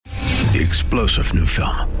The explosive new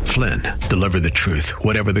film, Flynn, deliver the truth,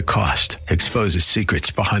 whatever the cost, exposes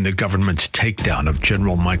secrets behind the government's takedown of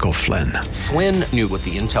General Michael Flynn. Flynn knew what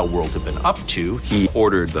the intel world had been up to. He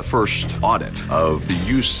ordered the first audit of the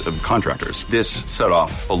use of contractors. This set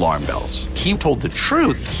off alarm bells. He told the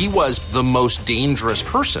truth. He was the most dangerous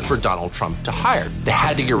person for Donald Trump to hire. They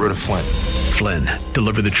had to get rid of Flynn. Flynn,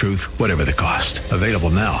 deliver the truth, whatever the cost. Available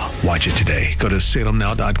now. Watch it today. Go to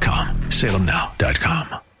salemnow.com.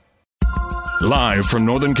 salemnow.com. Live from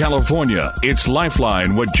Northern California, it's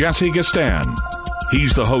Lifeline with Jesse Gastan.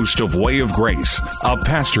 He's the host of Way of Grace, a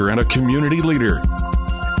pastor and a community leader.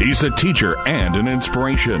 He's a teacher and an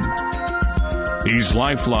inspiration. He's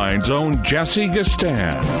Lifeline's own Jesse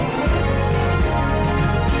Gastan.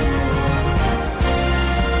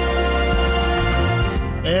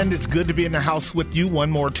 And it's good to be in the house with you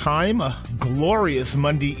one more time. A glorious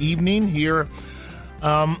Monday evening here.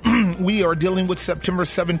 We are dealing with September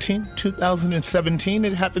 17, 2017.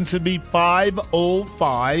 It happens to be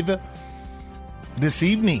 5:05 this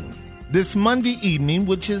evening. This Monday evening,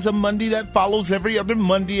 which is a Monday that follows every other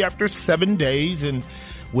Monday after 7 days, and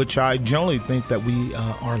which I generally think that we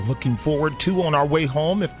are looking forward to on our way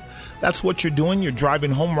home. If that's what you're doing, you're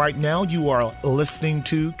driving home right now, you are listening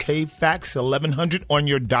to KFAX 1100 on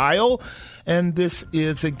your dial. And this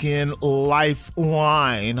is, again,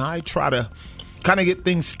 Lifeline. I try to kind of get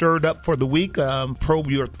things stirred up for the week, probe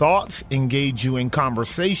your thoughts, engage you in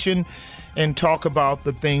conversation, and talk about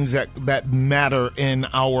the things that matter in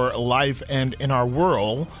our life and in our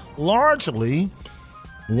world, largely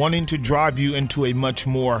wanting to drive you into a much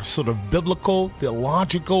more sort of biblical,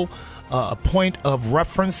 theological point of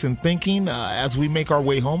reference and thinking as we make our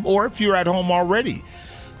way home, or if you're at home already,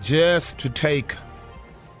 just to take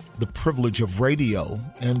the privilege of radio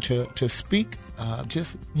and to speak,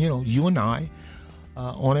 you and I,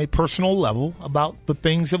 on a personal level about the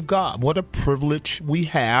things of God. What a privilege we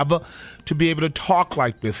have to be able to talk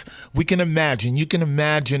like this. You can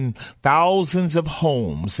imagine thousands of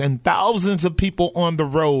homes and thousands of people on the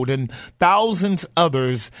road and thousands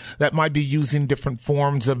others that might be using different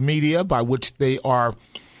forms of media by which they are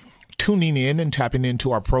tuning in and tapping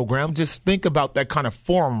into our program. Just think about that kind of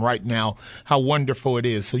forum right now, how wonderful it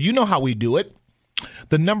is. So you know how we do it.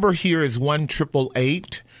 The number here is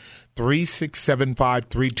 1-888-367-5329,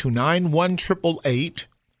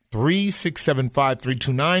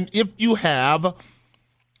 1-888-367-5329. If you have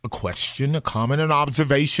a question, a comment, an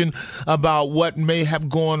observation about what may have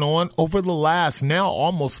gone on over the last now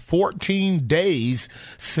almost 14 days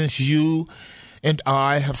since you and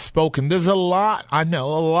I have spoken. There's a lot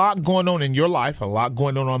going on in your life, a lot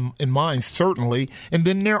going on in mine, certainly. And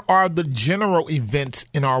then there are the general events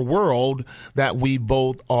in our world that we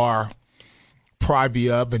both are privy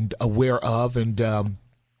of and aware of, and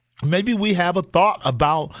maybe we have a thought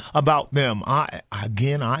about them. I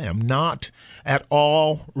am not at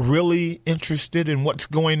all really interested in what's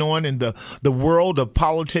going on in the world of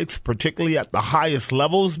politics, particularly at the highest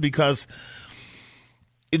levels, because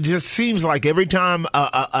it just seems like every time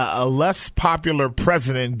a less popular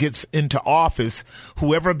president gets into office,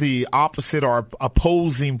 whoever the opposite or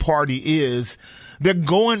opposing party is, they're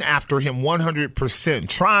going after him 100%,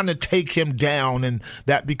 trying to take him down, and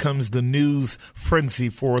that becomes the news frenzy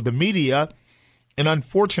for the media. And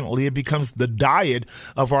unfortunately, it becomes the diet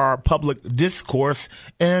of our public discourse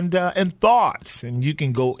and thoughts. And you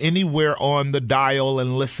can go anywhere on the dial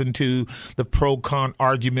and listen to the pro-con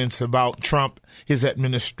arguments about Trump, his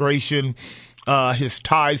administration, his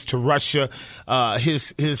ties to Russia,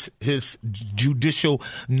 his judicial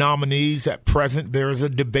nominees at present. There is a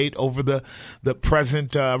debate over the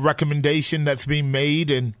present recommendation that's being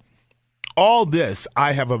made, and all this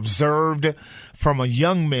I have observed from a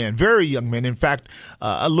young man, very young man, in fact,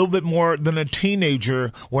 a little bit more than a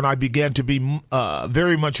teenager, when I began to be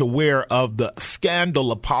very much aware of the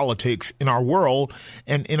scandal of politics in our world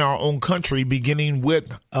and in our own country, beginning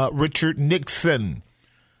with Richard Nixon.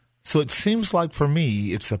 So it seems like for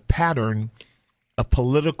me, it's a pattern of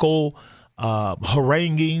political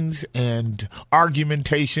haranguings and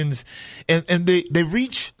argumentations, and they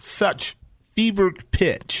reach such fevered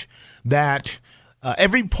pitch that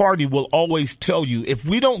every party will always tell you, if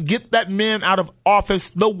we don't get that man out of office,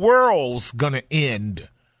 the world's going to end.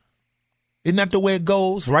 Isn't that the way it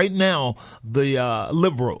goes? Right now, the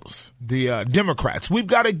liberals, the Democrats, we've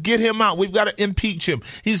got to get him out. We've got to impeach him.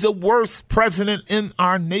 He's the worst president in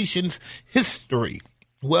our nation's history.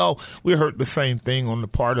 Well, we heard the same thing on the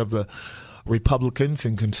part of the Republicans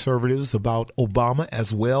and conservatives about Obama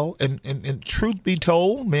as well. And truth be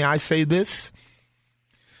told, may I say this?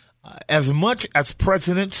 As much as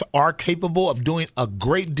presidents are capable of doing a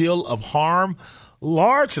great deal of harm,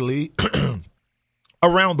 largely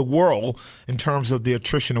around the world in terms of the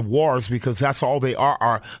attrition of wars, because that's all they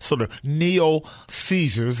are sort of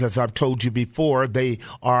neo-Caesars, as I've told you before. They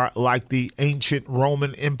are like the ancient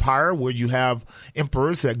Roman Empire, where you have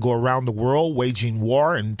emperors that go around the world waging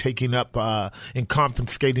war and taking up and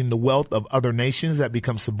confiscating the wealth of other nations that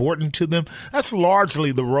become subordinate to them. That's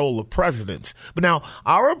largely the role of presidents. But now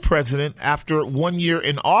our president, after 1 year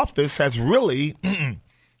in office, has really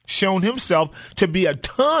shown himself to be a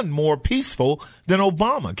ton more peaceful than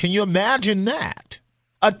Obama. Can you imagine that?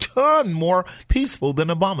 A ton more peaceful than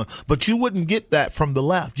Obama. But you wouldn't get that from the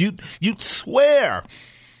left. You'd swear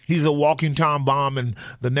he's a walking time bomb, and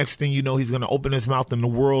the next thing you know, he's going to open his mouth and the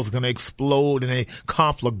world's going to explode in a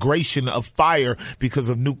conflagration of fire because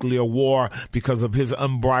of nuclear war, because of his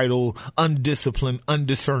unbridled, undisciplined,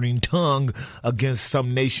 undiscerning tongue against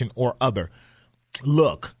some nation or other.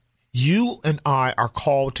 Look, you and I are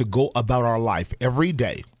called to go about our life every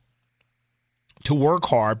day, to work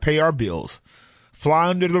hard, pay our bills, fly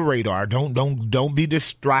under the radar. Don't be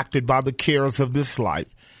distracted by the cares of this life,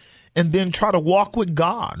 and then try to walk with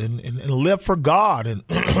God and live for God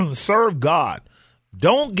and serve God.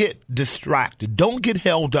 Don't get distracted. Don't get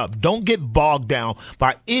held up. Don't get bogged down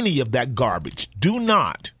by any of that garbage. Do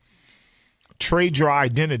not trade your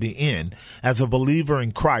identity in as a believer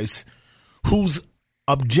in Christ, whose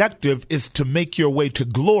objective is to make your way to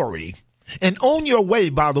glory. And on your way,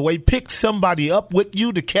 by the way, pick somebody up with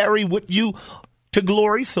you to carry with you to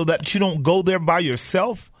glory, so that you don't go there by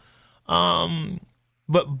yourself.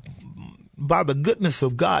 But by the goodness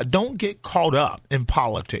of God, don't get caught up in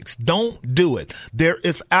politics. Don't do it. There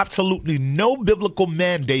is absolutely no biblical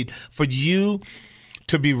mandate for you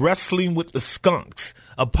to be wrestling with the skunks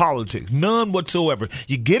of politics. None whatsoever.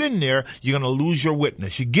 You get in there, you're going to lose your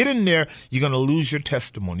witness. You get in there, you're going to lose your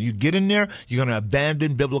testimony. You get in there, you're going to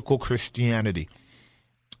abandon biblical Christianity.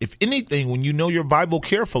 If anything, when you know your Bible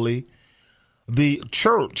carefully, the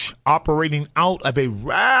church operating out of a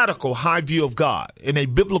radical high view of God in a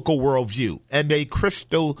biblical worldview and a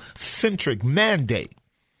Christocentric mandate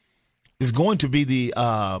is going to be the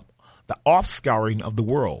offscouring of the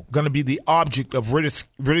world, going to be the object of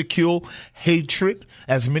ridicule, hatred,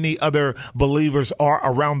 as many other believers are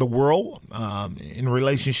around the world in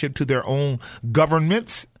relationship to their own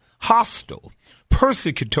governments. Hostile,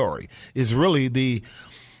 persecutory is really the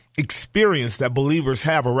experience that believers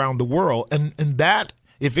have around the world. And that,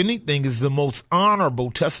 if anything, is the most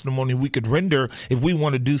honorable testimony we could render if we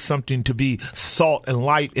want to do something to be salt and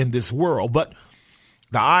light in this world. But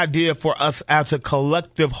the idea for us as a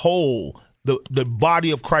collective whole, the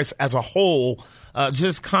body of Christ as a whole,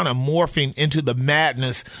 just kind of morphing into the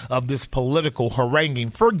madness of this political haranguing,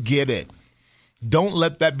 forget it. Don't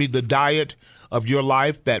let that be the diet of your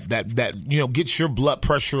life that gets your blood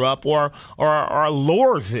pressure up or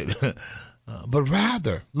lowers it. But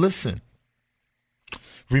rather, listen,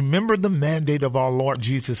 remember the mandate of our Lord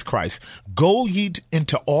Jesus Christ. Go ye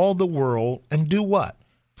into all the world and do what?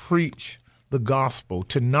 Preach the gospel.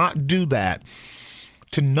 To not do that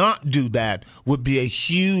would be a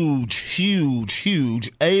huge, huge,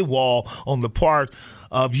 huge AWOL on the part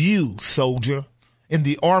of you, soldier, in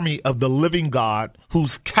the army of the living God,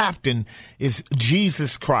 whose captain is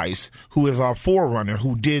Jesus Christ, who is our forerunner,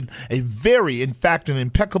 who did an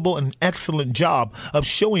impeccable and excellent job of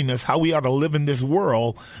showing us how we ought to live in this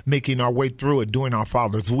world, making our way through it, doing our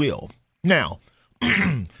Father's will. Now,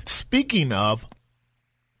 speaking of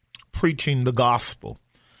preaching the gospel,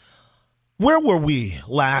 where were we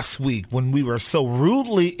last week when we were so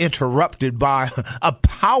rudely interrupted by a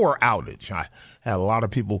power outage? I had a lot of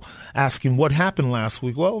people asking what happened last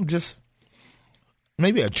week. Well, just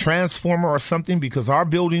maybe a transformer or something, because our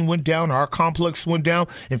building went down, our complex went down.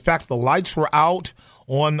 In fact, the lights were out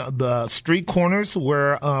on the street corners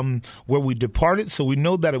where we departed, so we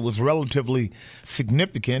know that it was relatively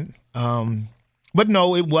significant. But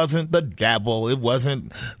no, it wasn't the devil. It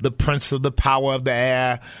wasn't the prince of the power of the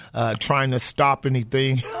air trying to stop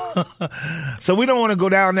anything. So we don't want to go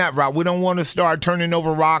down that route. We don't want to start turning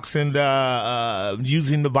over rocks and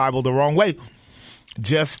using the Bible the wrong way.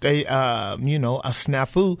 Just a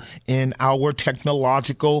snafu in our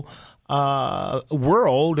technological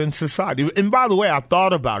world and society. And by the way, I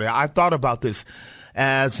thought about it. I thought about this.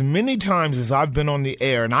 As many times as I've been on the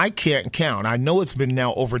air, and I can't count, I know it's been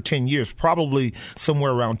now over 10 years, probably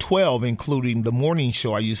somewhere around 12, including the morning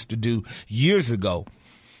show I used to do years ago.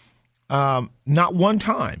 Not one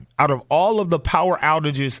time out of all of the power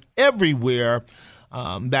outages everywhere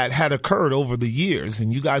that had occurred over the years,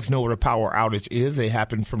 and you guys know what a power outage is. They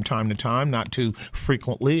happen from time to time, not too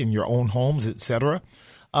frequently in your own homes, etc.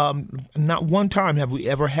 Not one time have we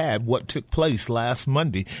ever had what took place last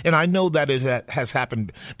Monday. And I know that it has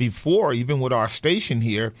happened before, even with our station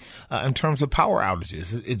here, in terms of power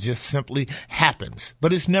outages. It just simply happens.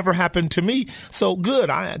 But it's never happened to me. So good,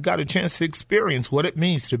 I got a chance to experience what it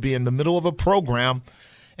means to be in the middle of a program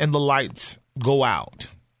and the lights go out.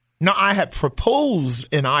 Now, I had proposed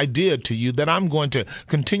an idea to you that I'm going to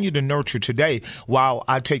continue to nurture today while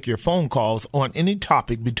I take your phone calls on any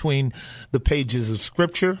topic between the pages of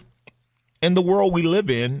Scripture and the world we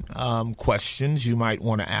live in, questions you might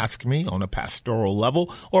want to ask me on a pastoral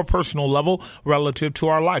level or personal level relative to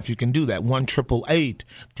our life. You can do that,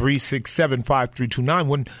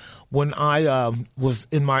 1-888-367-5329. When I was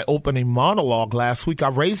in my opening monologue last week, I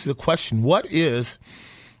raised the question, what is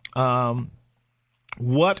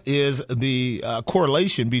the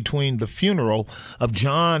correlation between the funeral of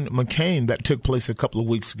John McCain that took place a couple of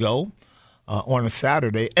weeks ago on a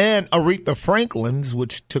Saturday and Aretha Franklin's,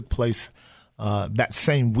 which took place that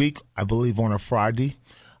same week, I believe, on a Friday,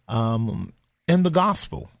 and the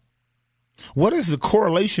gospel? What is the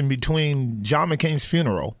correlation between John McCain's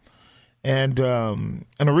funeral and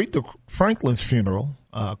Aretha Franklin's funeral,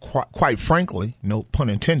 quite frankly, no pun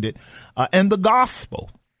intended, and the gospel?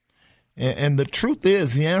 And the truth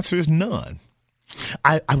is, the answer is none.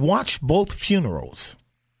 I watched both funerals.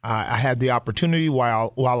 I had the opportunity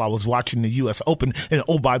while I was watching the U.S. Open. And,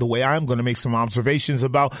 oh, by the way, I am going to make some observations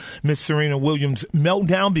about Miss Serena Williams'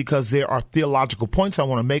 meltdown because there are theological points I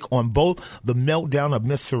want to make on both the meltdown of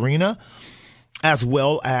Miss Serena as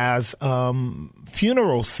well as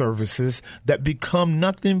funeral services that become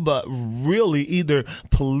nothing but really either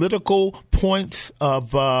political points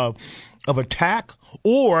of attack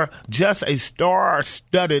or just a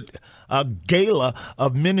star-studded gala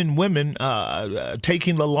of men and women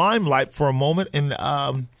taking the limelight for a moment and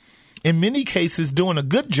in many cases doing a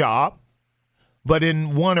good job, but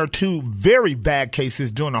in one or two very bad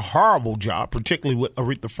cases doing a horrible job, particularly with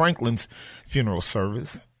Aretha Franklin's funeral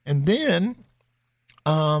service. And then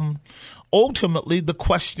ultimately the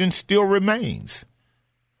question still remains,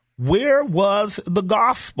 where was the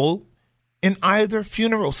gospel in either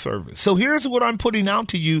funeral service? So here's what I'm putting out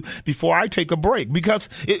to you before I take a break, because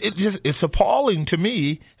it's appalling to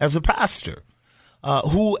me as a pastor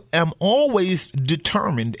who am always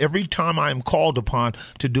determined every time I am called upon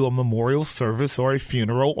to do a memorial service or a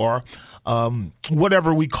funeral or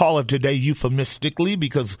whatever we call it today euphemistically,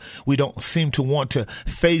 because we don't seem to want to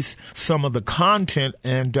face some of the content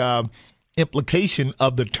and implication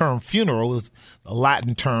of the term funeral, is a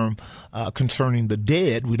Latin term concerning the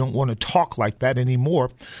dead. We don't want to talk like that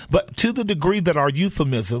anymore. But to the degree that our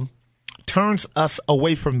euphemism turns us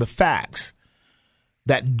away from the facts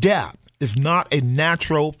that death is not a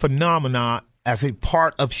natural phenomenon as a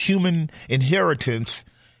part of human inheritance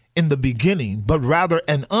in the beginning, but rather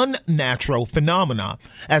an unnatural phenomenon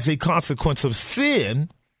as a consequence of sin,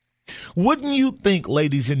 wouldn't you think,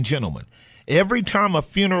 ladies and gentlemen, every time a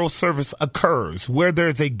funeral service occurs where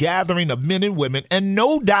there's a gathering of men and women, and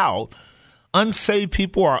no doubt unsaved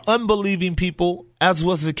people or unbelieving people, as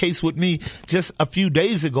was the case with me just a few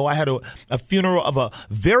days ago, I had a funeral of a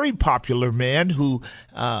very popular man who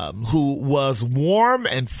was warm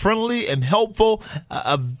and friendly and helpful,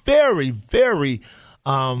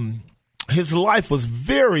 his life was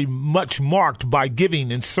very much marked by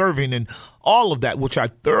giving and serving and all of that, which I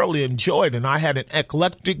thoroughly enjoyed. And I had an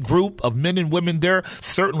eclectic group of men and women there,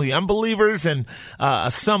 certainly unbelievers and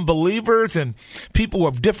some believers and people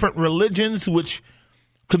of different religions, which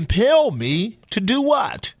compel me to do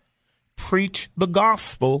what? Preach the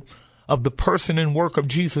gospel of the person and work of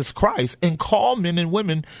Jesus Christ and call men and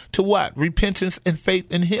women to what? Repentance and faith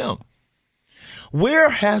in him. Where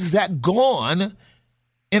has that gone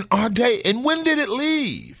in our day? And when did it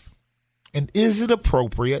leave? And is it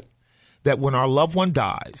appropriate that when our loved one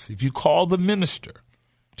dies, if you call the minister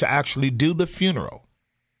to actually do the funeral,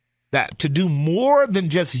 that to do more than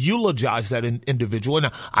just eulogize that individual? And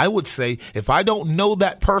I would say, if I don't know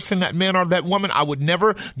that person, that man or that woman, I would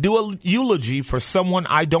never do a eulogy for someone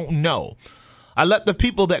I don't know. I let the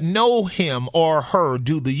people that know him or her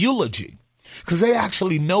do the eulogy because they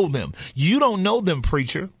actually know them. You don't know them,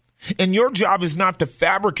 preacher. And your job is not to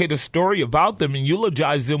fabricate a story about them and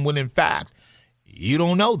eulogize them when, in fact, you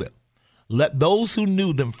don't know them. Let those who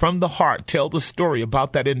knew them from the heart tell the story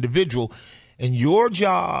about that individual. And your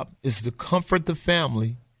job is to comfort the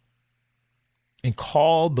family and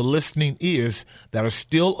call the listening ears that are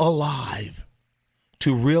still alive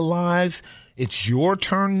to realize it's your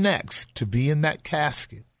turn next to be in that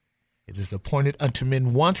casket. It is appointed unto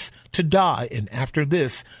men once to die, and after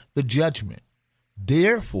this, the judgment.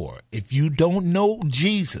 Therefore, if you don't know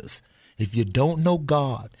Jesus If you don't know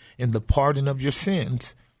God and the pardon of your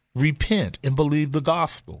sins, repent and believe the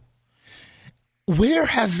gospel. Where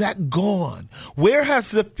has that gone? Where has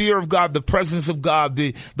the fear of God, the presence of God,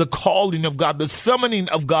 the calling of God, the summoning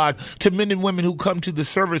of God to men and women who come to the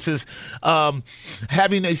services,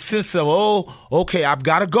 having a sense of, oh, okay, I've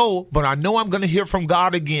got to go, but I know I'm going to hear from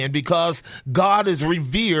God again, because God is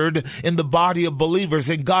revered in the body of believers,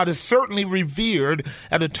 and God is certainly revered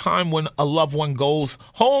at a time when a loved one goes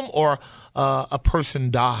home or a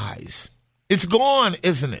person dies. It's gone,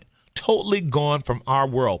 isn't it? Totally gone from our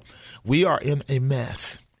world. We are in a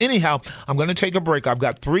mess. Anyhow, I'm going to take a break. I've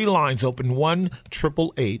got 3 lines open,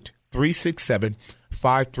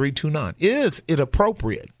 1-888-367-5329. Is it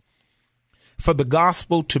appropriate for the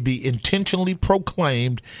gospel to be intentionally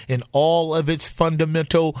proclaimed in all of its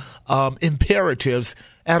fundamental imperatives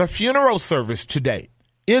at a funeral service today?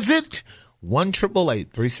 Is it?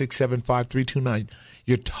 1-888-367-5329.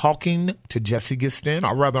 You're talking to Jesse Gistand,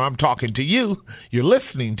 or rather, I'm talking to you. You're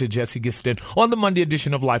listening to Jesse Gistand on the Monday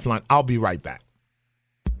edition of Lifeline. I'll be right back.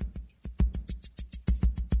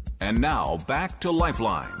 And now, back to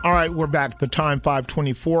Lifeline. All right, we're back. The time,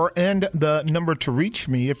 5:24, and the number to reach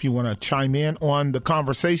me if you want to chime in on the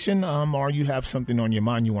conversation, or you have something on your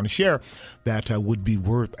mind you want to share that would be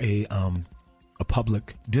worth a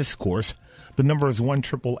public discourse. The number is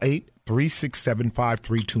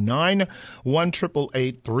 1-888-367-5329,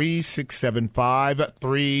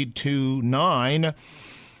 1-888-367-5329.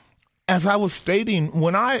 As I was stating,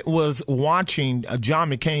 when I was watching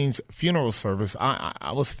John McCain's funeral service,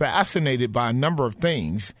 I was fascinated by a number of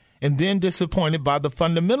things, and then disappointed by the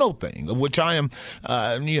fundamental thing, of which I am,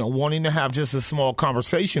 wanting to have just a small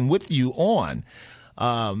conversation with you on.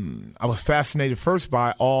 I was fascinated first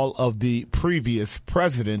by all of the previous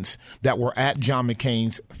presidents that were at John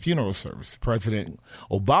McCain's funeral service. President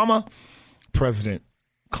Obama, President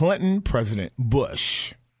Clinton, President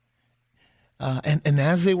Bush. And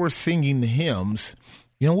as they were singing the hymns,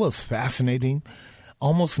 you know what was fascinating?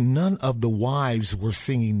 Almost none of the wives were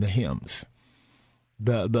singing the hymns.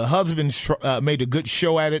 The husbands made a good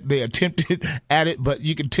show at it. They attempted at it, but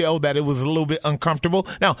you could tell that it was a little bit uncomfortable.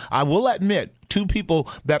 Now, I will admit, 3 people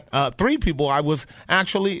I was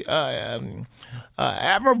actually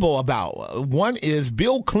admirable about. One is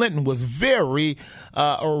Bill Clinton was very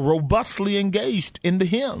robustly engaged in the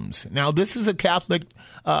hymns. Now, this is a Catholic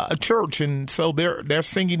church, and so they're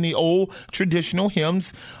singing the old traditional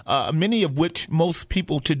hymns, many of which most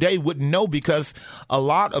people today wouldn't know, because a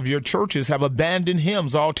lot of your churches have abandoned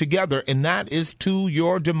hymns altogether, and that is to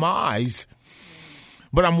your demise.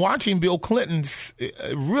 But I'm watching Bill Clinton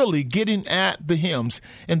really getting at the hymns.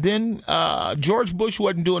 And then George Bush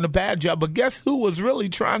wasn't doing a bad job, but guess who was really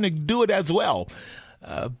trying to do it as well?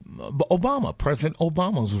 President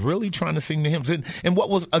Obama was really trying to sing the hymns. And what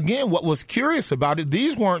was curious about it,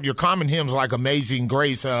 these weren't your common hymns like Amazing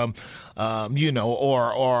Grace, or Come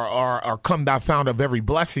Thou Fount of Every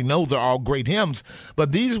Blessing. Those are all great hymns.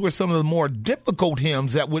 But these were some of the more difficult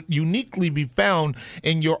hymns that would uniquely be found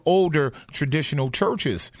in your older traditional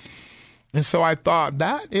churches. And so I thought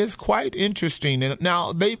that is quite interesting. And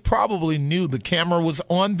now they probably knew the camera was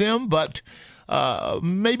on them, but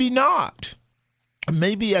maybe not.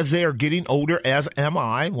 Maybe as they are getting older, as am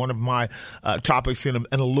I. One of my topics in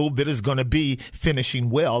a little bit is going to be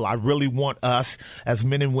finishing well. I really want us as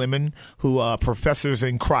men and women who are professors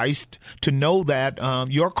in Christ to know that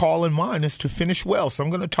your call and mine is to finish well. So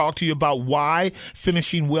I'm going to talk to you about why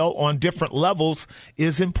finishing well on different levels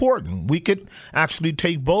is important. We could actually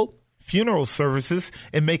take both funeral services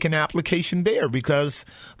and make an application there, because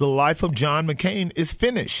the life of John McCain is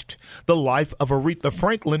finished. The life of Aretha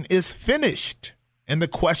Franklin is finished. And the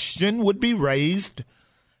question would be raised,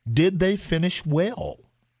 did they finish well?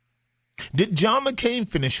 Did John McCain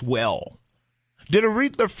finish well? Did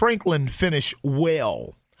Aretha Franklin finish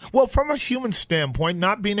well? Well, from a human standpoint,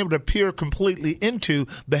 not being able to peer completely into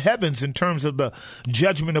the heavens in terms of the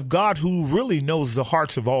judgment of God, who really knows the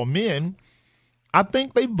hearts of all men, I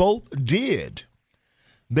think they both did.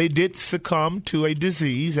 They did succumb to a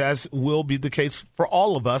disease, as will be the case for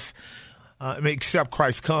all of us, except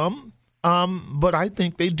Christ come. But I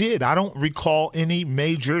think they did. I don't recall any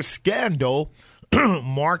major scandal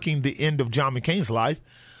marking the end of John McCain's life,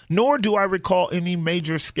 nor do I recall any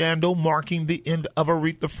major scandal marking the end of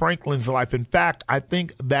Aretha Franklin's life. In fact, I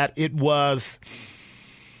think that it was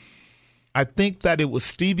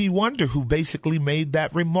Stevie Wonder who basically made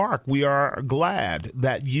that remark. We are glad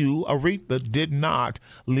that you, Aretha, did not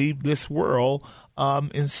leave this world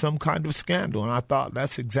in some kind of scandal. And I thought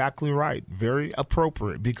that's exactly right. Very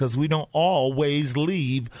appropriate, because we don't always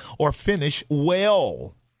leave or finish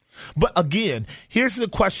well. But again, here's the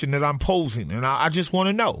question that I'm posing, and I just want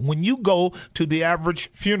to know. When you go to the average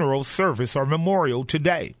funeral service or memorial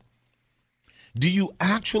today, do you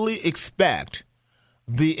actually expect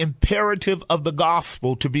the imperative of the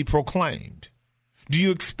gospel to be proclaimed? Do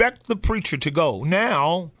you expect the preacher to go,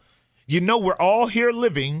 now, you know, we're all here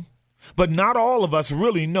living, but not all of us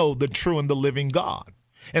really know the true and the living God.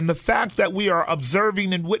 And the fact that we are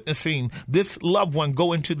observing and witnessing this loved one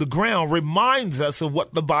go into the ground reminds us of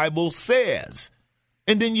what the Bible says.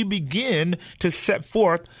 And then you begin to set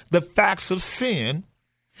forth the facts of sin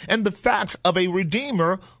and the facts of a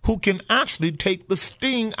Redeemer who can actually take the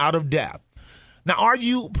sting out of death. Now, are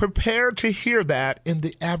you prepared to hear that in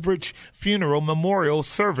the average funeral memorial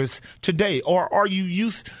service today? Or are you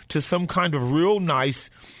used to some kind of real nice,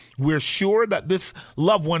 we're sure that this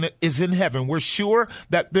loved one is in heaven, we're sure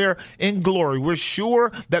that they're in glory, we're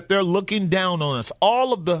sure that they're looking down on us,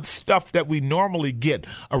 all of the stuff that we normally get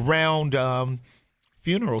around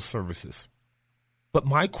funeral services? But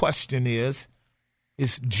my question is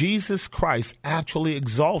Jesus Christ actually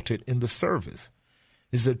exalted in the service?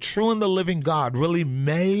 Is the true and the living God really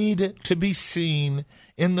made to be seen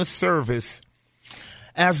in the service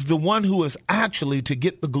as the one who is actually to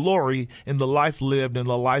get the glory in the life lived and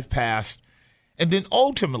the life passed? And then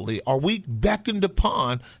ultimately, are we beckoned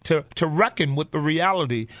upon to reckon with the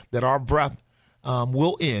reality that our breath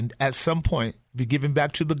will end at some point, be given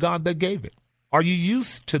back to the God that gave it? Are you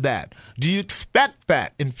used to that? Do you expect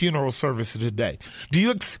that in funeral services today? Do you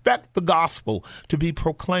expect the gospel to be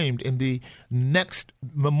proclaimed in the next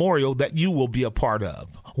memorial that you will be a part of?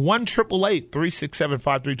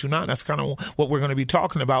 1-888-367-5329. That's kind of what we're going to be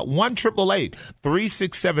talking about.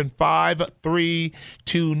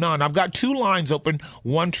 1-888-367-5329. I've got two lines open.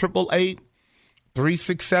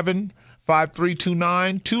 1-888-367-5329.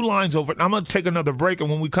 5329, two lines over. I'm going to take another break, and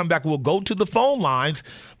when we come back, we'll go to the phone lines.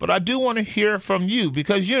 But I do want to hear from you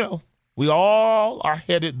because, you know, we all are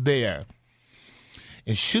headed there.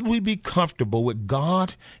 And should we be comfortable with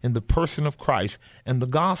God in the person of Christ and the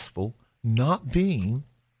gospel not being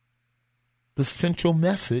the central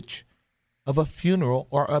message of a funeral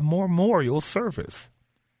or a memorial service?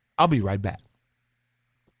 I'll be right back.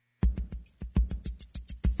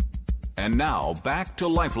 And now, back to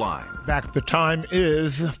Lifeline. Back. The time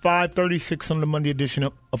is 5:36 on the Monday edition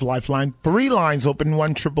of Lifeline. Three lines open,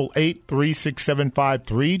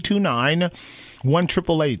 1-888-367-5329.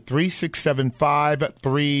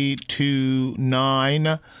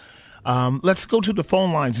 1-888-367-5329. Let's go to the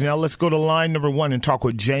phone lines now. Let's go to line number one and talk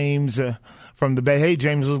with James from the Bay. Hey,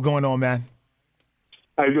 James, what's going on, man?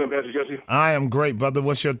 How you doing, Pastor Jesse? I am great, brother.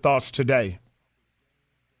 What's your thoughts today?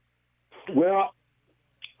 Well,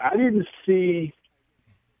 I wasn't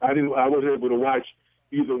able to watch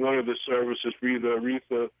either one of the services for either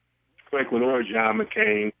Aretha Franklin or John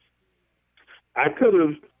McCain. I could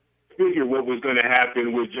have figured what was going to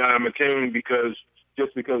happen with John McCain because of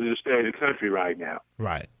the state of the country right now.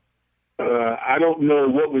 Right. I don't know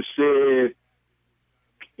what was said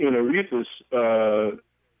in Aretha's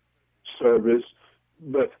service,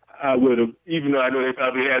 but I would have, even though I know they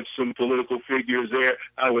probably had some political figures there,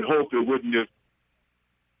 I would hope it wouldn't have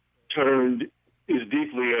turned as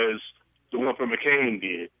deeply as the one from McCain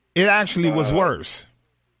did. It actually was worse.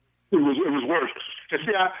 It was worse. And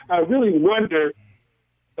see, I really wonder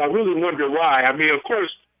why. I mean, of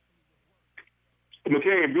course,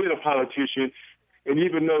 McCain being a politician, and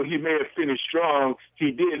even though he may have finished strong,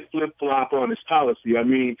 he did flip-flop on his policy. I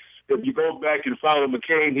mean, if you go back and follow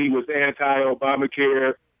McCain, he was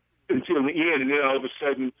anti-Obamacare until the end, and then all of a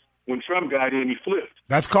sudden, when Trump got in, he flipped.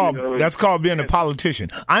 That's called being a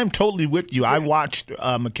politician. I'm totally with you. I watched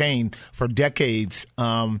McCain for decades.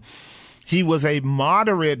 He was a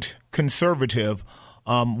moderate conservative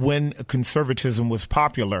when conservatism was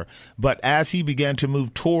popular. But as he began to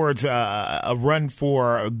move towards a run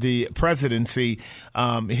for the presidency,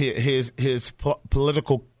 his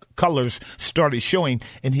political colors started showing,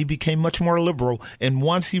 and he became much more liberal. And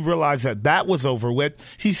once he realized that was over with,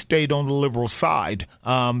 he stayed on the liberal side,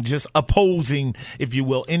 just opposing, if you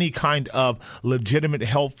will, any kind of legitimate,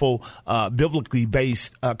 helpful, biblically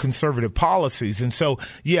based conservative policies. And so,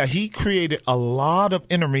 yeah, he created a lot of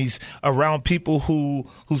enemies around people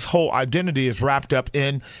whose whole identity is wrapped up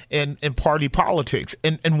in party politics.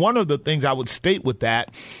 And one of the things I would state with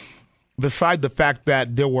that, beside the fact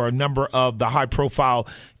that there were a number of the high-profile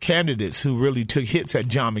candidates who really took hits at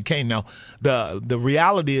John McCain. Now, the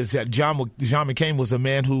reality is that John McCain was a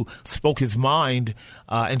man who spoke his mind,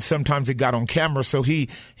 and sometimes it got on camera. So he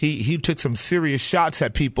took some serious shots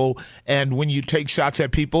at people. And when you take shots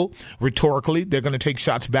at people, rhetorically, they're going to take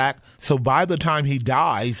shots back. So by the time he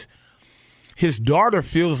dies, his daughter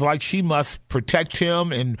feels like she must protect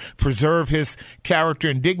him and preserve his character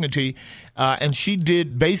and dignity. And she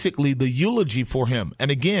did basically the eulogy for him. And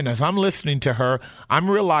again, as I'm listening to her, I'm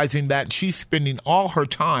realizing that she's spending all her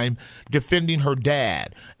time defending her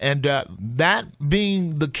dad. And that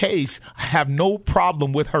being the case, I have no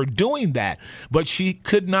problem with her doing that. But she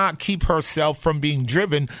could not keep herself from being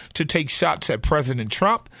driven to take shots at President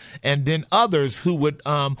Trump and then others who would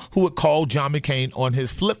call John McCain on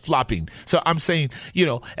his flip-flopping. So I'm saying,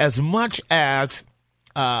 as much as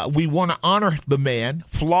we want to honor the man,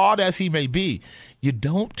 flawed as he may be, you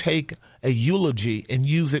don't take a eulogy and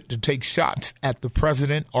use it to take shots at the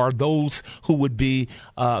president or those who would be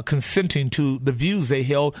consenting to the views they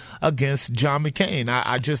held against John McCain.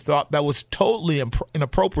 I just thought that was totally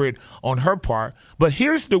inappropriate on her part. But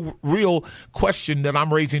here's the real question that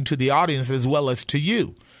I'm raising to the audience as well as to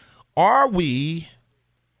you. Are we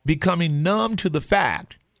becoming numb to the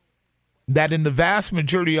fact that in the vast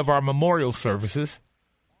majority of our memorial services,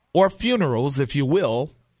 or funerals, if you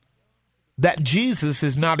will, that Jesus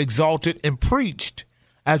is not exalted and preached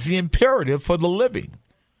as the imperative for the living?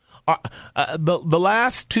 The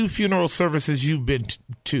last two funeral services you've been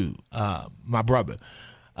to, my brother,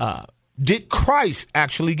 did Christ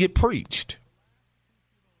actually get preached?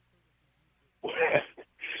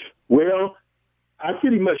 Well, I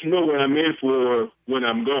pretty much know what I'm in for when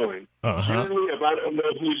I'm going. Generally, if I don't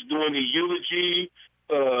know who's doing the eulogy,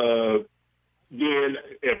 then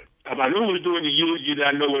if I know who's doing the eulogy, then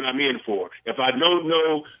I know what I'm in for. If I don't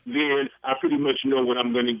know, then I pretty much know what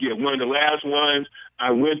I'm going to get. One of the last ones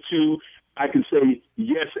I went to, I can say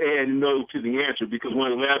yes and no to the answer, because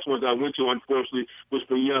one of the last ones I went to, unfortunately, was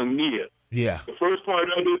for young Nia. Yeah. The first part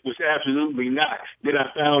of it was absolutely not. Then I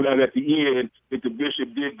found out at the end that the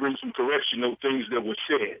bishop did bring some correction of things that were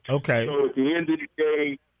said. Okay. So at the end of the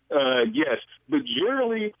day, yes. But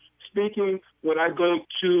generally speaking, when I go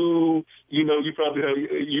to,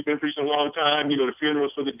 you've been preaching a long time, the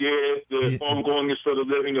funerals for the dead, the homegoing is for the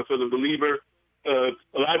living or for the believer. A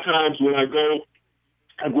lot of times when I go,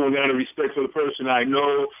 I'm going out of respect for the person I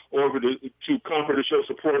know, or to comfort or show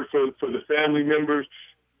support for the family members.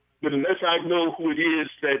 But unless I know who it is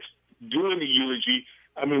that's doing the eulogy,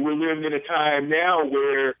 I mean, we're living in a time now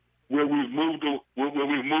where we've moved to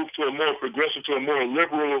a more progressive, to a more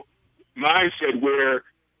liberal mindset where,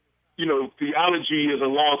 theology is a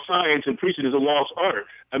lost science and preaching is a lost art.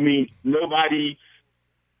 I mean,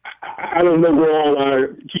 I don't know where all our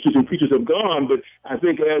teachers and preachers have gone, but I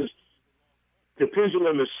think as the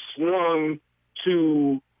pendulum is swung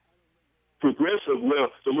to progressive,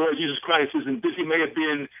 well, the Lord Jesus Christ isn't this. He may have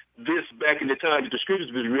been this back in the time that the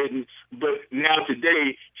scriptures was written, but now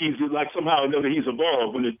today he's like somehow or another he's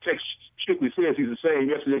evolved. When the text strictly says he's the same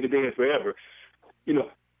yesterday, today, and forever.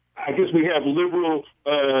 I guess we have liberal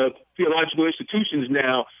theological institutions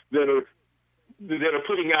now that are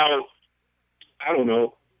putting out, I don't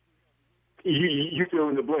know, you fill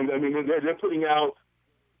in the blank. I mean, they're putting out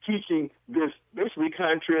teaching this basically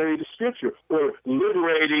contrary to Scripture, or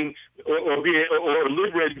liberating or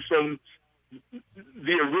liberating from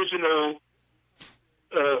the original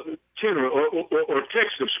tenor or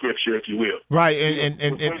text of Scripture, if you will. Right,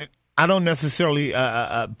 and I don't necessarily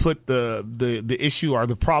put the issue or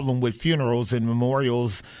the problem with funerals and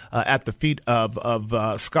memorials at the feet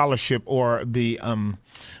of scholarship or the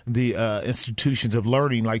institutions of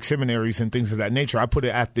learning like seminaries and things of that nature. I put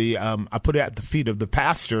it at the feet of the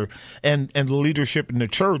pastor and the leadership in the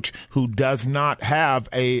church who does not have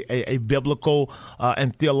a biblical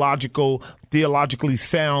and theologically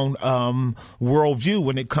sound worldview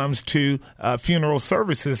when it comes to funeral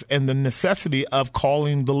services and the necessity of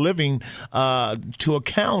calling the living to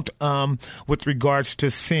account with regards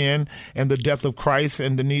to sin and the death of Christ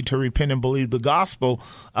and the need to repent and believe the gospel.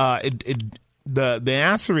 The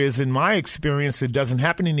answer is, in my experience, it doesn't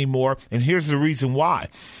happen anymore, and here's the reason why.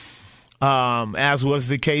 As was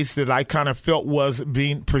the case that I kind of felt was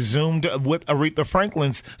being presumed with Aretha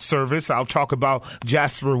Franklin's service. I'll talk about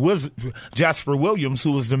Jasper Williams,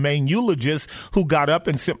 who was the main eulogist, who got up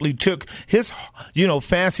and simply took his,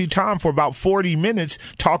 fancy time for about 40 minutes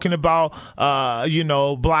talking about,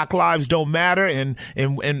 Black lives don't matter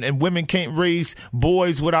and women can't raise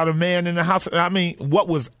boys without a man in the house. I mean, what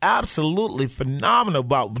was absolutely phenomenal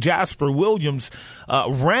about Jasper Williams'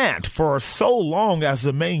 rant for so long as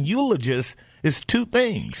the main eulogist is two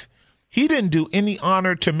things. He didn't do any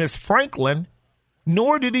honor to Miss Franklin,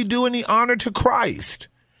 nor did he do any honor to Christ.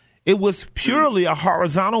 It was purely a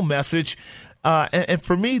horizontal message. And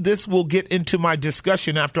for me, this will get into my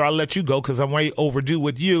discussion after I let you go, because I'm way overdue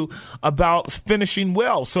with you, about finishing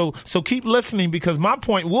well. So keep listening, because my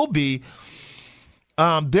point will be,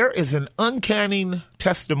 there is an uncanny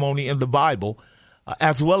testimony in the Bible,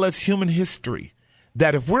 as well as human history,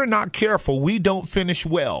 that if we're not careful, we don't finish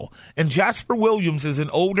well. And Jasper Williams is an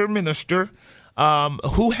older minister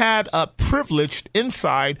who had a privileged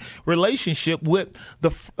inside relationship with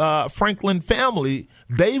the Franklin family.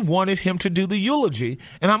 They wanted him to do the eulogy.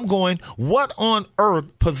 And I'm going, what on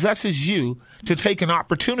earth possesses you to take an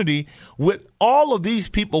opportunity with all of these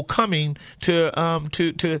people coming to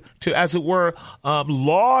as it were,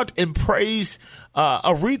 laud and praise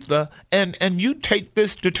Aretha, and you take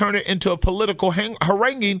this to turn it into a political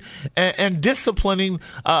haranguing and disciplining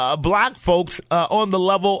black folks on the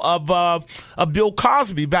level of Bill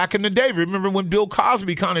Cosby back in the day. Remember when Bill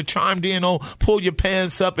Cosby kind of chimed in on pull your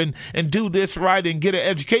pants up and do this right and get an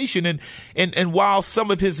education, and while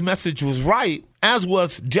some of his message was right, as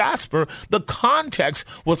was Jasper, the context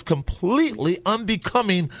was completely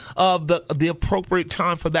unbecoming of the appropriate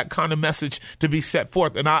time for that kind of message to be set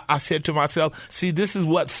forth. And I said to myself, see, this is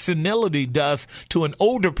what senility does to an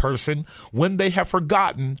older person when they have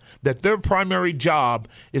forgotten that their primary job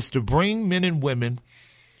is to bring men and women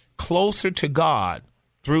closer to God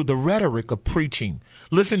through the rhetoric of preaching.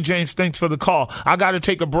 Listen, James, thanks for the call. I got to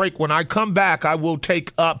take a break. When I come back, I will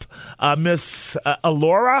take up Miss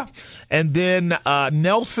Alora, and then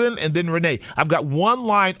Nelson, and then Renee. I've got one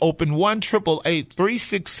line open,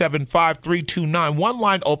 1-888-367-5329. One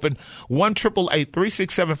line open,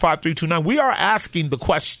 1-888-367-5329. We are asking the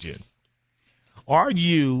question, are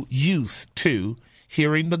you used to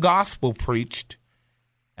hearing the gospel preached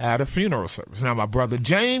at a funeral service? Now, my brother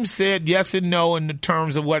James said yes and no in the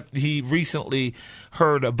terms of what he recently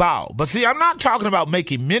heard about. But see, I'm not talking about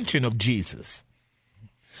making mention of Jesus.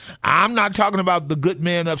 I'm not talking about the good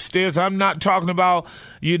man upstairs. I'm not talking about,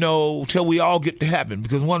 till we all get to heaven.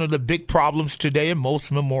 Because one of the big problems today in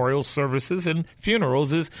most memorial services and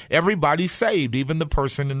funerals is everybody's saved, even the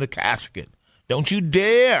person in the casket. Don't you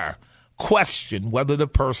dare question whether the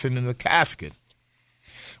person in the casket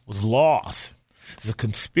was lost. It's a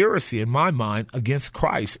conspiracy in my mind against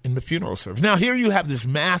Christ in the funeral service. Now, here you have this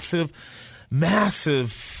massive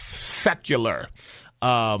secular,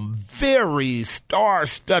 very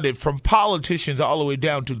star-studded, from politicians all the way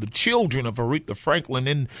down to the children of Aretha Franklin,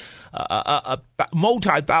 in a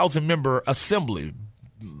multi-thousand-member assembly,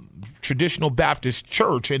 traditional Baptist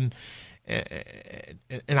church, and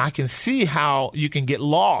I can see how you can get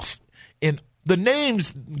lost. And the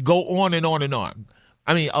names go on and on and on.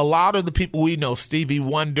 I mean, a lot of the people we know, Stevie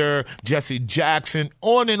Wonder, Jesse Jackson,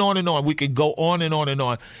 on and on and on. We could go on and on and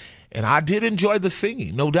on. And I did enjoy the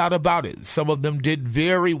singing, no doubt about it. Some of them did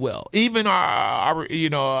very well. Even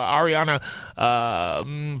Ariana,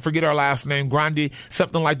 forget her last name, Grande,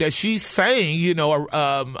 something like that. She sang,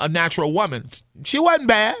 a natural woman. She wasn't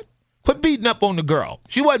bad. Quit beating up on the girl.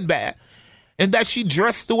 She wasn't bad. And that she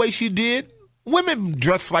dressed the way she did. Women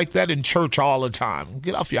dress like that in church all the time.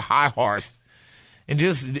 Get off your high horse. And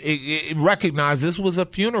just recognize this was a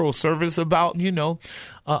funeral service about,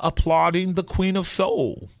 applauding the Queen of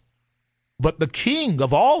Soul. But the King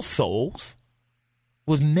of all souls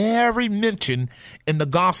was never mentioned, and the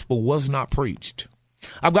gospel was not preached.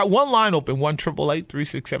 I've got one line open,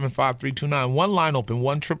 1-888-367-5329. One line open,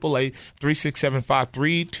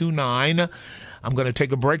 1-888-367-5329. I'm going to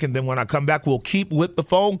take a break, and then when I come back, we'll keep with the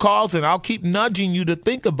phone calls, and I'll keep nudging you to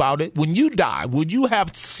think about it. When you die, would you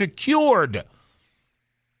have secured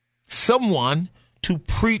someone to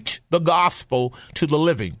preach the gospel to the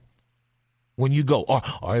living when you go?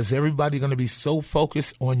 Or is everybody going to be so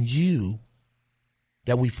focused on you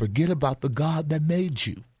that we forget about the God that made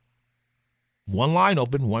you? One line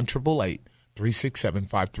open,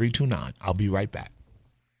 1-888-367-5329. I'll be right back.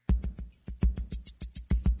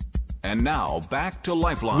 And now, back to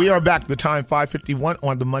Lifeline. We are back. The time, 5:51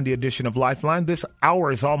 on the Monday edition of Lifeline. This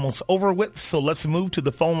hour is almost over with, so let's move to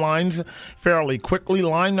the phone lines fairly quickly.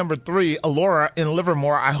 Line number 3, Alora in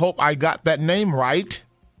Livermore. I hope I got that name right.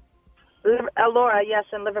 Alora, yes,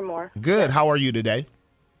 in Livermore. Good. How are you today?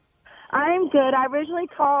 I'm good. I originally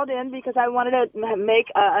called in because I wanted to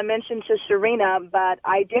make a mention to Serena, but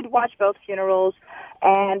I did watch both funerals,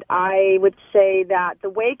 and I would say that the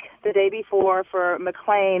wake the day before for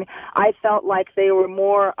McLean, I felt like they were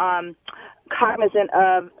more cognizant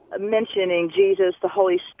of mentioning Jesus, the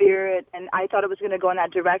Holy Spirit, and I thought it was going to go in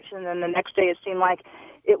that direction, and the next day it seemed like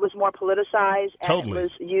it was more politicized, and Totally. It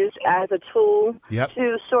was used as a tool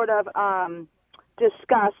to sort of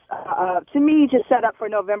discuss, to me, to set up for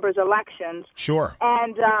November's elections. Sure.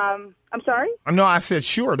 And, I'm sorry? No, I said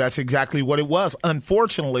sure. That's exactly what it was.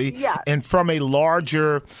 Unfortunately, and from a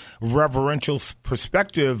larger reverential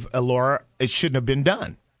perspective, Alora, it shouldn't have been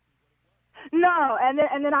done. No, and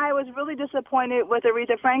then I was really disappointed with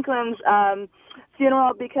Aretha Franklin's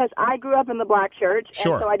funeral because I grew up in the black church,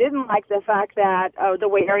 Sure. and so I didn't like the fact that the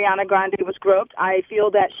way Ariana Grande was groped. I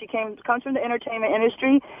feel that she comes from the entertainment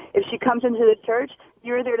industry. If she comes into the church,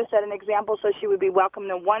 you're there to set an example, so she would be welcome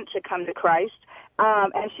to want to come to Christ.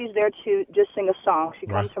 And she's there to just sing a song. She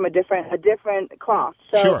comes from a different cloth.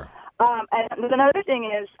 So, Sure. And another thing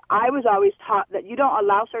is, I was always taught that you don't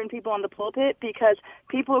allow certain people on the pulpit because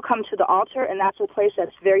people who come to the altar, and that's a place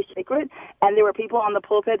that's very sacred. And there were people on the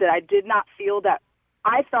pulpit that I did not feel that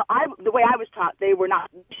the way I was taught, they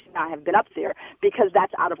should not have been up there because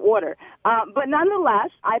that's out of order. But nonetheless,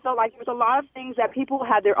 I felt like there was a lot of things that people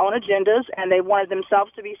had their own agendas and they wanted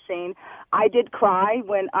themselves to be seen. I did cry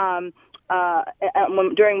when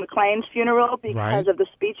during McClain's funeral because of the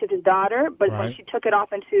speech of his daughter, but when she took it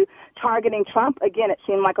off into targeting Trump, again, it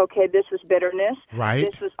seemed like, okay, this was bitterness. Right.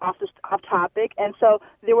 This was off topic. And so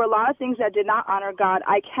there were a lot of things that did not honor God.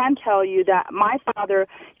 I can tell you that my father,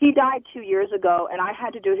 he died 2 years ago, and I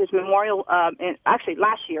had to do his memorial, actually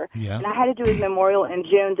last year, and I had to do his memorial in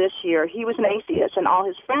June this year. He was an atheist, and all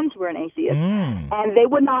his friends were an atheist. And they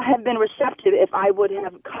would not have been receptive if I would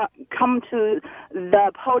have come to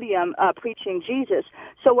the podium preaching Jesus.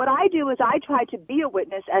 So what I do is I try to be a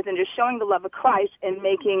witness, as in just showing the love of Christ and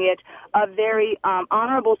making it a very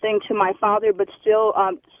honorable thing to my father, but still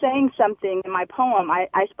saying something in my poem. I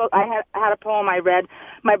had a poem I read.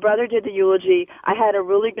 My brother did the eulogy. I had a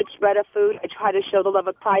really good spread of food. I tried to show the love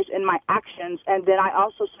of Christ in my actions, and then I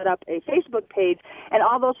also set up a Facebook page, and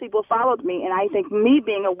all those people followed me. And I think me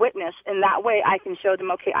being a witness in that way, I can show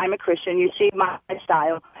them, okay, I'm a Christian. You see my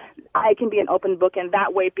style. I can be an open book in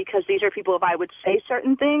that way because these are people, if I would say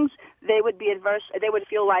certain things, they would be adverse. They would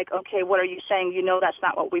feel like, okay, what are you saying? You know that's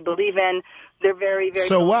not what we believe in. They're very, very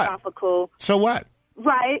philosophical. So what?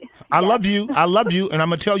 Right. I love you, and I'm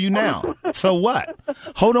going to tell you now. So what?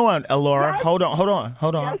 Hold on, Elora. Hold on.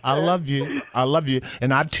 Yes, I love you.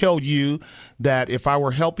 And I tell you that if I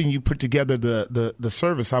were helping you put together the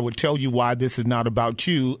service, I would tell you why this is not about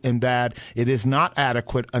you and that it is not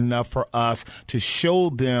adequate enough for us to show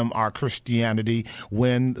them our Christianity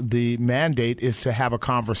when the mandate is to have a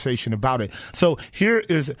conversation about it. So here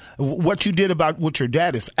is what you did about with your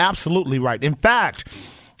dad is absolutely right. In fact,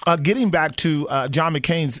 getting back to John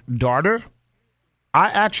McCain's daughter, I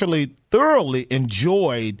actually thoroughly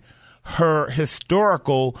enjoyed her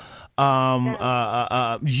historical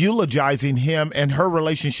eulogizing him and her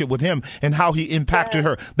relationship with him and how he impacted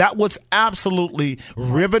her. That was absolutely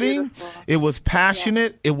riveting. It was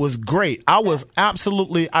passionate. It was great. I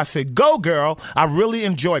said, go girl. I really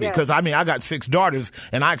enjoyed it because I got 6 daughters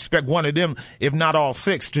and I expect one of them, if not all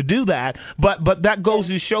 6, to do that. But that goes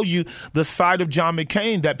to show you the side of John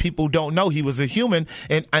McCain that people don't know. He was a human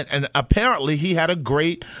and apparently he had a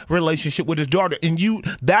great relationship with his daughter. And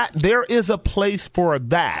there is a place for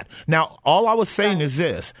that. Now, all I was saying is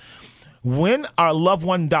this. When our loved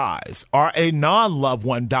one dies, or a non-loved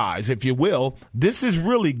one dies, if you will, this is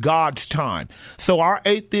really God's time. So our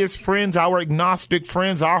atheist friends, our agnostic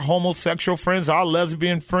friends, our homosexual friends, our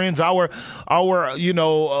lesbian friends, our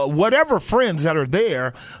whatever friends that are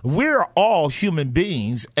there, we're all human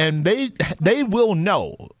beings, and they will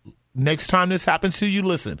know. Next time this happens to you,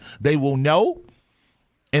 listen, they will know,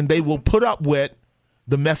 and they will put up with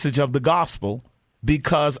the message of the gospel,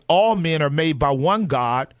 because all men are made by one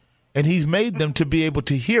God, and he's made them to be able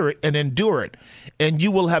to hear it and endure it. And you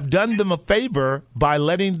will have done them a favor by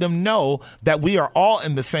letting them know that we are all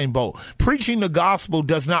in the same boat. Preaching the gospel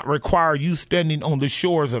does not require you standing on the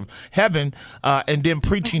shores of heaven and then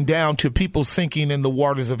preaching down to people sinking in the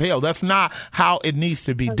waters of hell. That's not how it needs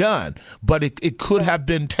to be done. But it could have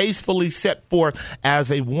been tastefully set forth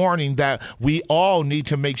as a warning that we all need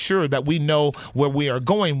to make sure that we know where we are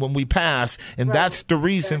going when we pass. And that's the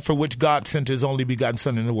reason for which God sent his only begotten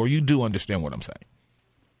Son in the world. You do understand what I'm saying.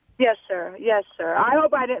 Yes, sir. Yes, sir. I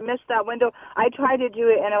hope I didn't miss that window. I tried to do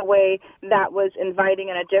it in a way that was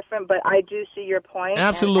inviting and a different, but I do see your point.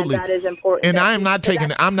 Absolutely. And that is important. And I'm not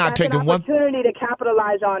taking one opportunity to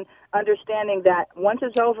capitalize on understanding that once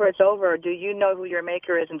it's over, it's over. Do you know who your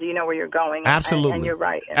maker is, and do you know where you're going? Absolutely. And you're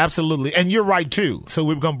right. Absolutely. And you're right, too. So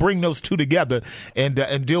we're going to bring those two together and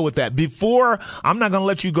deal with that. Before, I'm not going to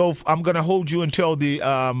let you go. I'm going to hold you until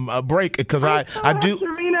the break because I do.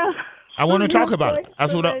 Serena. I want to talk about it.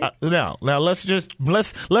 That's what now let's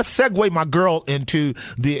segue my girl into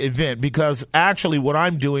the event, because actually what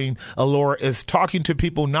I'm doing, Elora, is talking to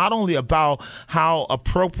people not only about how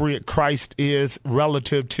appropriate Christ is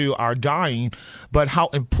relative to our dying, but how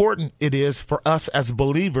important it is for us as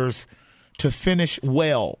believers to finish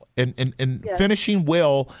well. And Yes. finishing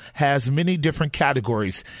well has many different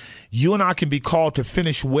categories. You and I can be called to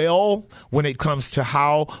finish well when it comes to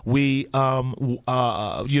how we,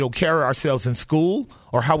 carry ourselves in school,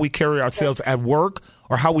 or how we carry ourselves at work,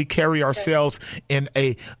 or how we carry ourselves in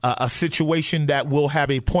a situation that will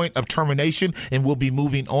have a point of termination and we'll be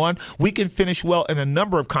moving on. We can finish well in a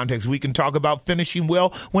number of contexts. We can talk about finishing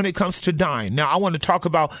well when it comes to dying. Now, I want to talk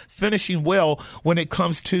about finishing well when it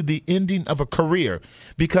comes to the ending of a career,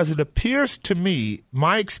 because it appears to me,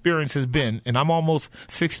 my experience has been, and I'm almost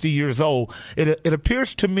 60 years old, it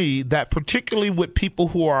appears to me that particularly with people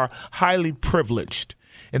who are highly privileged,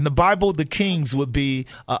 in the Bible, the kings would be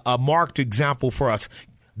a marked example for us.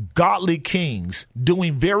 Godly kings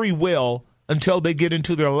doing very well until they get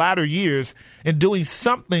into their latter years and doing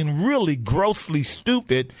something really grossly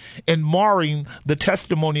stupid and marring the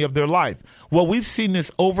testimony of their life. Well, we've seen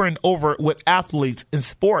this over and over with athletes in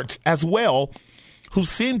sports as well, who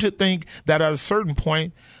seem to think that at a certain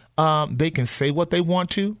point, they can say what they want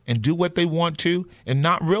to and do what they want to and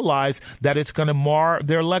not realize that it's going to mar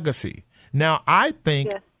their legacy. Now, I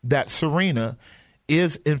think that Serena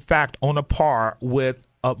is, in fact, on a par with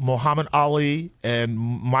Muhammad Ali and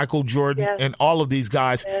Michael Jordan and all of these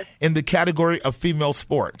guys in the category of female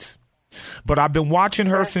sports. But I've been watching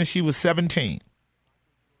her since she was 17.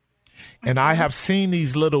 And I have seen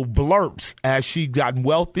these little blurps as she's gotten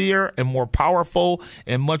wealthier and more powerful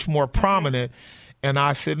and much more prominent. And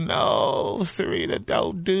I said, no, Serena,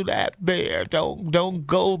 don't do that there. Don't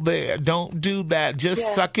go there. Don't do that.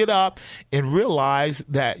 Just suck it up and realize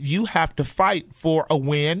that you have to fight for a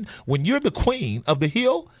win when you're the queen of the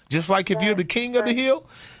hill, just like if you're the king of the hill.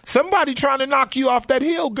 Somebody trying to knock you off that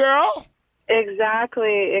hill, girl.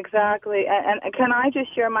 Exactly. And can I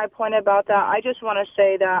just share my point about that? I just want to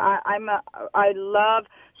say that I love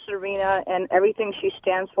Serena and everything she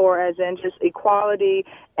stands for, as in just equality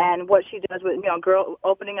and what she does with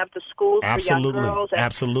opening up the schools for young girls. And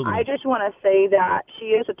Absolutely. I just want to say that she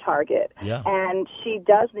is a target, and she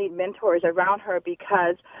does need mentors around her,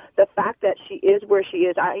 because the fact that she is where she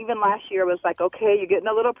is. Even last year was like, okay, you're getting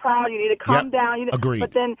a little proud. You need to calm down. Agreed.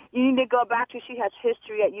 But then you need to go back to, she has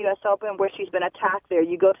history at U.S. Open where she's been attacked there.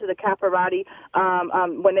 You go to the Capriati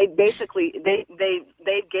when they basically they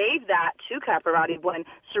gave that to Capriati when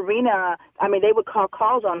Serena, they would call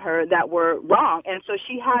calls on her that were wrong. And so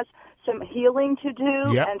she has some healing to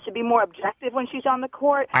do and to be more objective when she's on the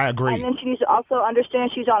court. I agree. And then she needs to also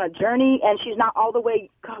understand she's on a journey and she's not all the way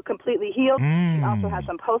completely healed. She also has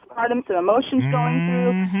some postpartum, some emotions going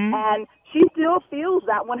through. And she still feels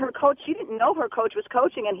that when her coach, she didn't know her coach was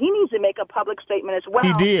coaching, and he needs to make a public statement as well.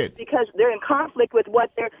 He did. Because they're in conflict with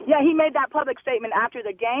what they're, he made that public statement after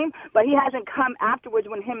the game, but he hasn't come afterwards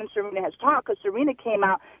when him and Serena has talked, because Serena came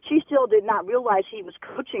out, she still did not realize he was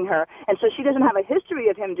coaching her, and so she doesn't have a history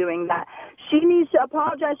of him doing that. She needs to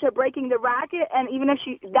apologize for breaking the racket, and even if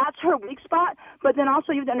that's her weak spot, but then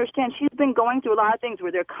also you have to understand she's been going through a lot of things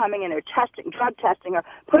where they're coming and they're drug testing her,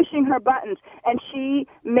 pushing her buttons, and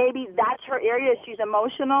maybe that's her area. She's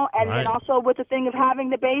emotional, and then also with the thing of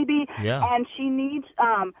having the baby, and she needs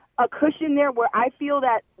a cushion there where I feel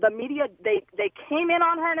that the media, they came in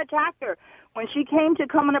on her and attacked her. When she came to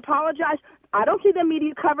come and apologize, I don't see the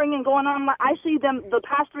media covering and going on. I see them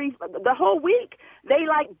the whole week. They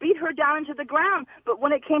beat her down into the ground. But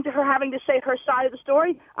when it came to her having to say her side of the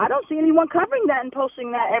story, I don't see anyone covering that and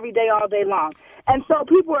posting that every day, all day long. And so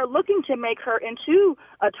people are looking to make her into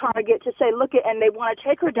a target to say, and they want to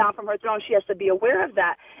take her down from her throne. She has to be aware of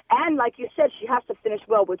that. And like you said, she has to finish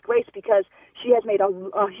well with grace, because she has made a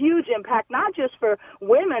huge impact, not just for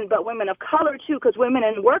women, but women of color too, because women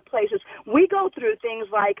in workplaces, we go through things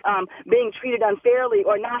like being treated unfairly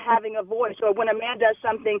or not having a voice, or when a man does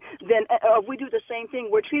something, then if we do the same thing,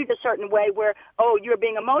 we're treated a certain way where, you're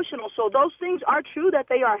being emotional. So those things are true that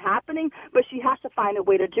they are happening, but she has to find a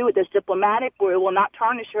way to do it that's diplomatic, where it will not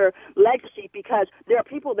tarnish her legacy, because there are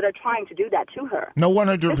people that are trying to do that to her. No,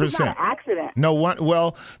 100%. This is not an accident. No,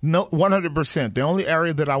 100%. The only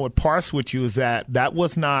area that I would parse with you is that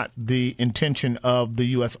was not the intention of the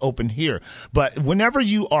U.S. Open here. But whenever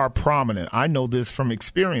you are prominent, I know this from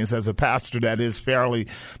experience as a pastor that is fairly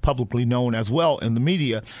publicly known as well in the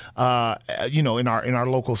media, in our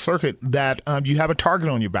local circuit, that you have a target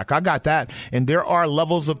on your back. I got that. And there are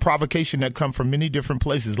levels of provocation that come from many different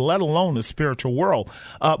places, let alone the spiritual world.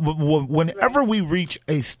 Whenever we reach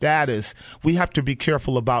a status, we have to be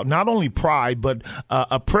careful about not only pride, but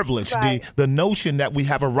a privilege, the notion that we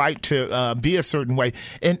have a right to be a certain way.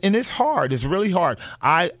 And it's hard. It's really hard.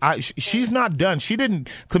 She's not done. She didn't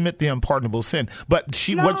commit the unpardonable sin, but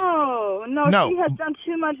No. She has done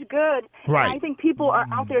too much good. Right. And I think people are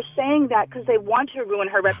out there saying that because they want to ruin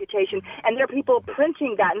her reputation, and there are people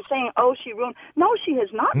printing that and saying, "Oh, she ruined." No, she has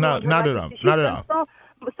not. No, ruined her not at all. reputation. Not at all.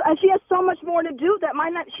 And she has so much more to do that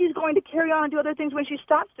might not. She's going to carry on and do other things when she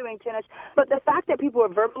stops doing tennis. But the fact that people are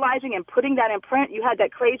verbalizing and putting that in print, you had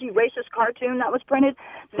that crazy racist cartoon that was printed.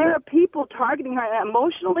 There are people targeting her, and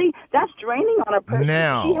emotionally, that's draining on a person.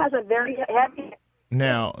 Now, she has a very heavy.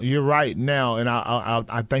 Now, you're right now, and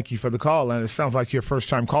I thank you for the call, and it sounds like your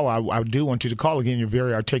first-time caller. I do want you to call again. You're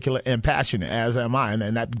very articulate and passionate, as am I,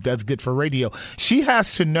 and that's good for radio. She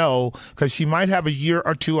has to know, because she might have a year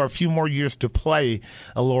or two or a few more years to play,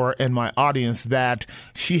 Laura, and my audience, that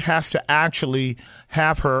she has to actually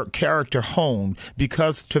have her character honed,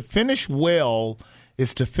 because to finish well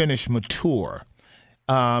is to finish mature.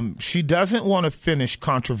 She doesn't want to finish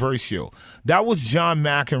controversial. That was John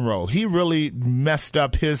McEnroe. He really messed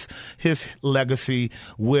up his legacy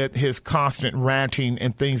with his constant ranting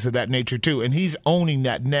and things of that nature too, and he's owning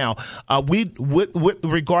that now. With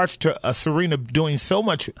regards to Serena doing so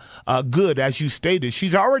much good, as you stated,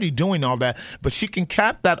 she's already doing all that, but she can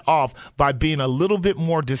cap that off by being a little bit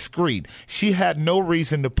more discreet. She had no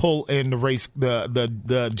reason to pull in the race,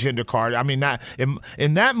 the gender card. I mean,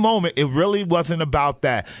 in that moment, it really wasn't about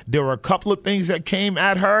that. There were a couple of things that came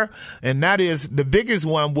at her, and that is, the biggest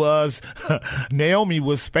one was Naomi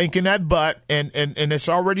was spanking that butt, and it's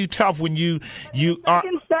already tough when you are.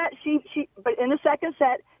 But in the second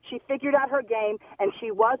set, she figured out her game, and she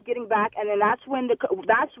was getting back, and then that's when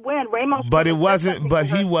Ramos. But it wasn't. But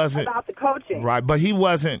he wasn't about the coaching, right? But he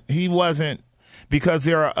wasn't. He wasn't. Because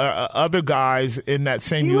there are other guys in that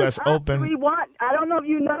same U.S. Open. 3-1. I don't know if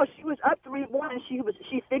you know, she was up 3-1, and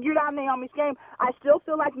she figured out Naomi's game. I still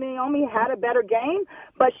feel like Naomi had a better game,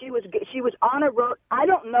 but she was on a road. I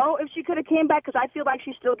don't know if she could have came back, because I feel like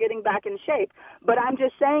she's still getting back in shape. But I'm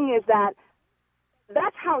just saying is that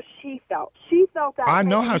that's how she felt. She felt that. I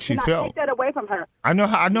know how she felt. Take that away from her. I know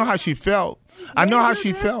how she felt. I know how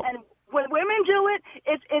she felt. And when women do it,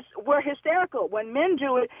 we're hysterical. When men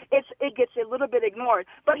do it, it gets a little bit ignored.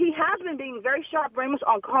 But he has been being very sharp, Ramos,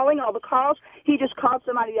 on calling all the calls. He just called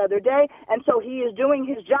somebody the other day, and so he is doing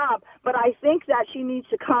his job. But I think that she needs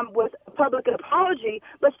to come with a public apology,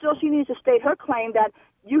 but still she needs to state her claim that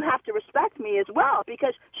you have to respect me as well,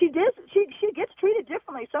 because she gets treated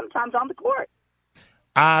differently sometimes on the court.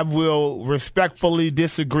 I will respectfully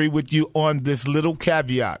disagree with you on this little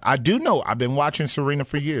caveat. I do know I've been watching Serena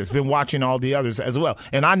for years, been watching all the others as well,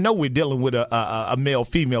 and I know we're dealing with a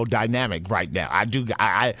male-female dynamic right now. I do.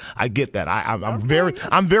 I get that.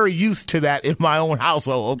 I'm very used to that in my own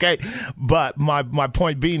household. Okay, but my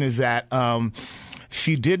point being is that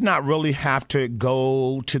she did not really have to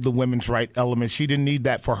go to the women's right element. She didn't need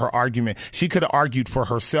that for her argument. She could have argued for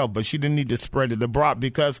herself, but she didn't need to spread it abroad,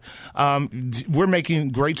 because we're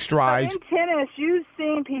making great strides. But in tennis, you've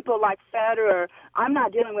seen people like Federer. I'm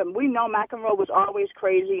not dealing with him. We know McEnroe was always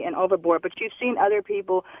crazy and overboard, but you've seen other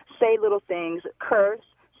people say little things, curse,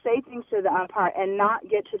 say things to the umpire, and not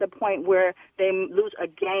get to the point where they lose a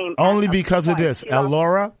game. Only because of this,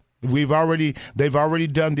 Laura. They've already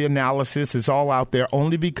done the analysis. It's all out there.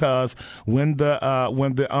 Only because when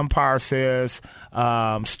the umpire says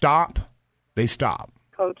stop, they stop.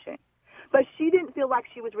 Coaching, but she didn't feel like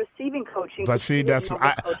she was receiving coaching. But see, that's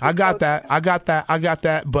I got that. I got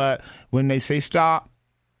that. But when they say stop,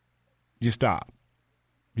 you stop.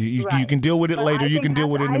 You can deal with it later. You can deal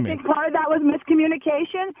with it in a minute. I think part of that was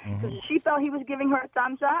miscommunication, because she felt he was giving her a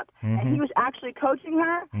thumbs up, and he was actually coaching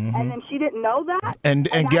her, and then she didn't know that. And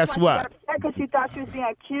guess what? Because she thought she was being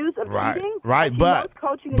accused of cheating. Right. But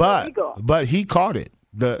he caught it.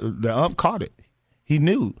 The ump caught it. He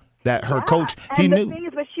knew that her coach. He knew. The thing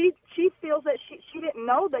is, but she feels that she didn't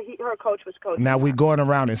know that her coach was coaching. Now we're going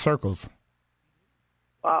around in circles.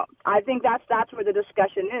 Well, I think that's where the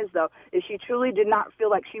discussion is, though, is she truly did not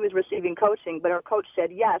feel like she was receiving coaching, but her coach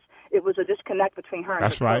said yes. It was a disconnect between her and her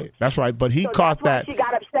coach. That's right. But he caught that. She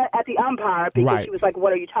got upset at the umpire because she was like,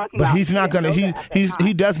 "What are you talking about?" But he's not going to.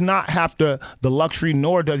 He does not have the luxury,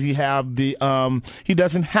 nor does he have the. He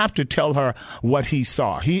doesn't have to tell her what he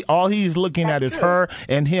saw. All he's looking at is her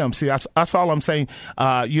and him. See, that's all I'm saying.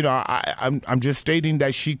 I'm just stating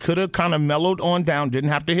that she could have kind of mellowed on down.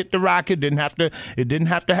 Didn't have to hit the racket. It didn't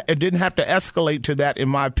have to escalate to that, in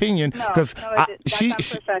my opinion, because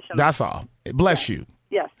that's all. Bless you.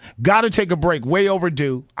 Yes. Got to take a break. Way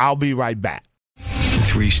overdue. I'll be right back.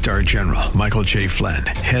 Three-star General Michael J. Flynn,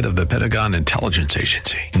 head of the Pentagon Intelligence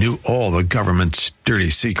Agency, knew all the government's dirty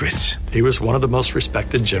secrets. He was one of the most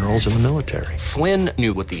respected generals in the military. Flynn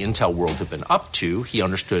knew what the intel world had been up to. He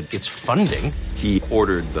understood its funding. He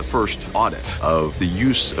ordered the first audit of the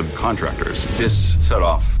use of contractors. This set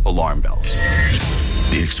off alarm bells.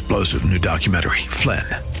 The explosive new documentary, Flynn,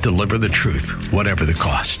 Deliver the Truth, Whatever the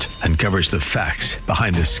Cost, uncovers the facts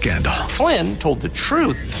behind this scandal. Flynn told the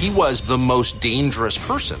truth. He was the most dangerous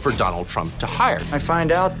person for Donald Trump to hire. I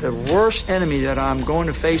find out the worst enemy that I'm going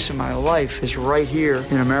to face in my life is right here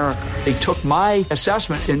in America. They took my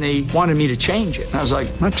assessment and they wanted me to change it. And I was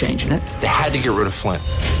like, I'm not changing it. They had to get rid of Flynn.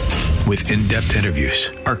 With in-depth interviews,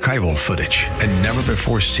 archival footage, and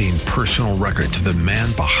never-before-seen personal records of the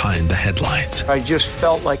man behind the headlines. I just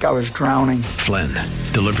felt like I was drowning. Flynn,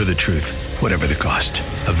 Deliver the Truth, Whatever the Cost.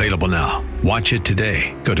 Available now. Watch it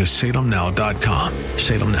today. Go to salemnow.com.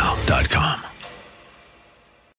 salemnow.com.